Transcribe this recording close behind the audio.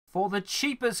For the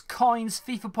cheapest coins,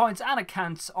 FIFA points and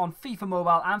accounts on FIFA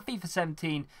Mobile and FIFA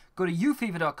 17, go to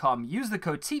ufifa.com, use the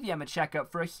code TVM at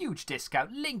checkout for a huge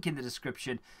discount, link in the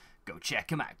description. Go check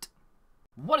them out.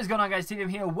 What is going on, guys? TVM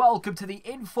here. Welcome to the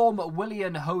Inform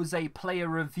Willian Jose player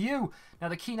review. Now,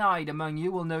 the keen-eyed among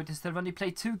you will notice that I've only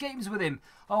played 2 games with him.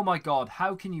 Oh my god,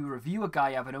 how can you review a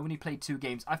guy having only played 2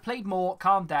 games? I've played more,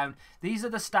 calm down. These are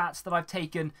the stats that I've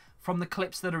taken from the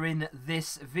clips that are in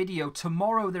this video.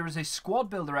 Tomorrow there is a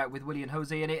squad builder out with Willian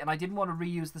Jose in it, and I didn't want to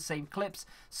reuse the same clips,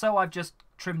 so I've just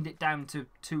trimmed it down to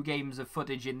 2 games of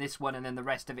footage in this one, and then the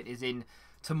rest of it is in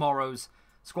tomorrow's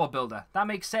squad builder. That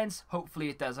makes sense? Hopefully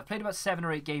it does. I've played about 7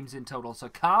 or 8 games in total, so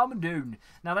calm down.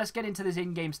 Now let's get into his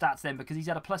in-game stats then, because he's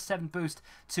had a +7 boost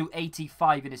to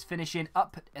 85 in his finishing,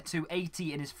 up to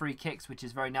 80 in his free kicks, which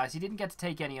is very nice. He didn't get to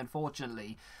take any,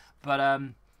 unfortunately, but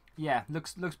yeah,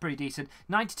 looks pretty decent.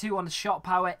 92 on the shot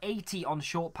power, 80 on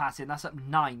short passing. That's up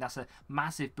 9. That's a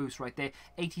massive boost right there.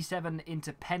 87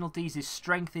 into penalties. His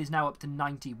strength is now up to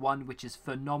 91, which is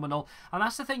phenomenal. And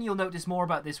that's the thing you'll notice more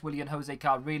about this Willian Jose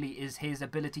card, really, is his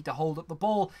ability to hold up the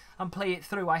ball and play it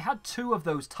through. I had 2 of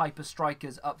those type of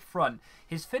strikers up front.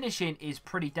 His finishing is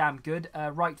pretty damn good.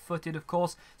 Right-footed, of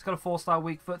course. He's got a 4-star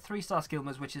weak foot, 3-star skill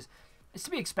moves, which is... it's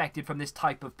to be expected from this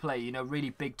type of play, you know, really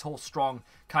big, tall, strong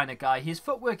kind of guy. His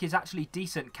footwork is actually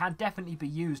decent, can definitely be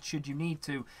used should you need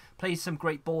to. Plays some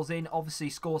great balls in, obviously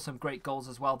scores some great goals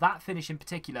as well. That finish in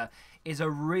particular is a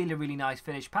really, really nice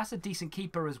finish. Past a decent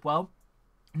keeper as well.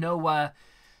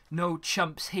 No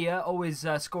chumps here, always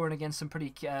scoring against some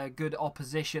pretty good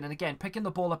opposition. And again, picking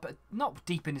the ball up, not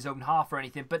deep in his own half or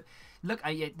anything, but look,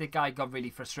 the guy got really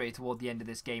frustrated toward the end of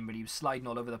this game, really. He was sliding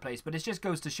all over the place. But it just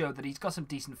goes to show that he's got some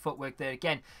decent footwork there.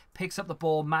 Again, picks up the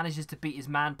ball, manages to beat his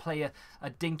man, play a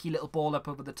dinky little ball up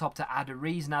over the top to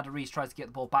Adariz, and Adariz tries to get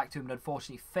the ball back to him, but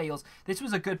unfortunately fails. This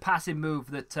was a good passing move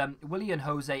that Willian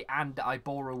Jose and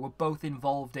Iborra were both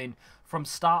involved in from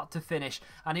start to finish,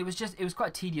 and it was quite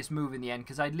a tedious move in the end,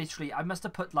 because I must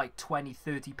have put like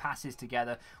 20-30 passes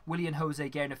together. Willian Jose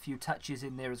getting a few touches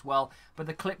in there as well, but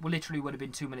the clip literally would have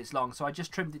been 2 minutes long, so I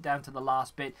just trimmed it down to the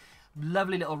last bit.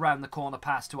 Lovely little round the corner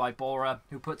pass to Iborra,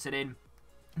 who puts it in.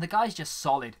 The guy's just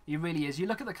solid, he really is. You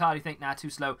look at the card, you think, nah, too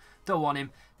slow, don't want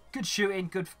him. Good shooting,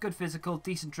 good physical,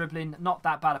 decent dribbling, not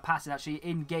that bad at passing actually.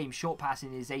 In game, short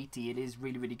passing is 80, it is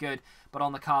really, really good, but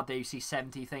on the card there you see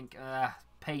 70, you think,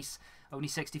 pace, only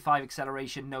 65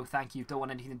 acceleration, no thank you, don't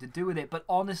want anything to do with it. But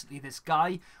honestly, this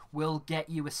guy will get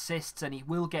you assists and he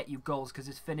will get you goals because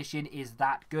his finishing is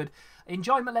that good.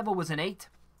 Enjoyment level was an 8.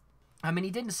 I mean,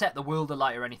 he didn't set the world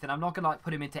alight or anything. I'm not going to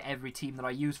put him into every team that I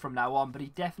use from now on, but he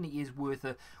definitely is worth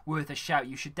a shout.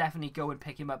 You should definitely go and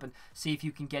pick him up and see if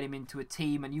you can get him into a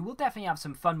team, and you will definitely have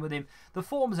some fun with him. The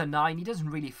form's a 9. He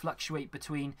doesn't really fluctuate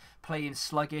between playing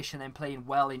sluggish and then playing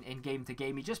well in game to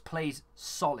game. He just plays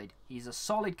solid. He's a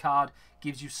solid card,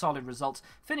 gives you solid results.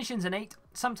 Finishing's an 8.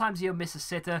 Sometimes he'll miss a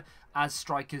sitter, as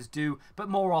strikers do, but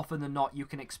more often than not, you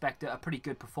can expect a pretty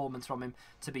good performance from him,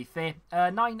 to be fair.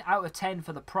 9 out of 10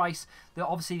 for the price.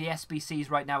 Obviously, the SBCs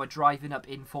right now are driving up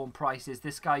inform prices.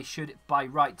 This guy should, by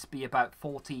rights, be about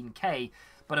 14k,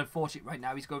 but unfortunately, right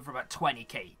now, he's going for about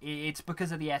 20k. It's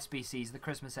because of the SBCs, the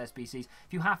Christmas SBCs.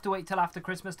 If you have to wait till after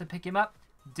Christmas to pick him up,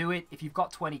 do it. If you've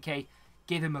got 20k,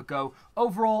 give him a go.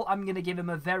 Overall, I'm going to give him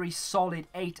a very solid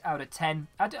 8 out of 10.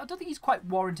 I don't think he's quite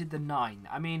warranted the 9.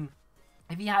 I mean,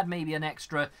 if he had maybe an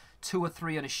extra 2 or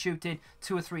 3 on his shooting,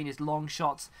 2 or 3 in his long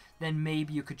shots, then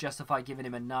maybe you could justify giving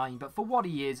him a 9. But for what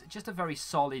he is, just a very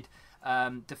solid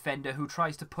defender who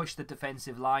tries to push the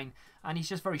defensive line, and he's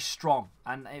just very strong.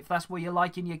 And if that's what you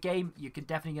like in your game, you're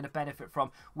definitely going to benefit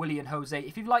from Willian Jose.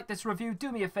 If you've liked this review,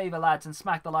 do me a favour, lads, and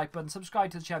smack the like button.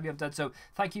 Subscribe to the channel if you haven't done so.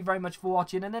 Thank you very much for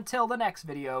watching, and until the next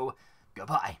video,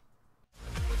 goodbye.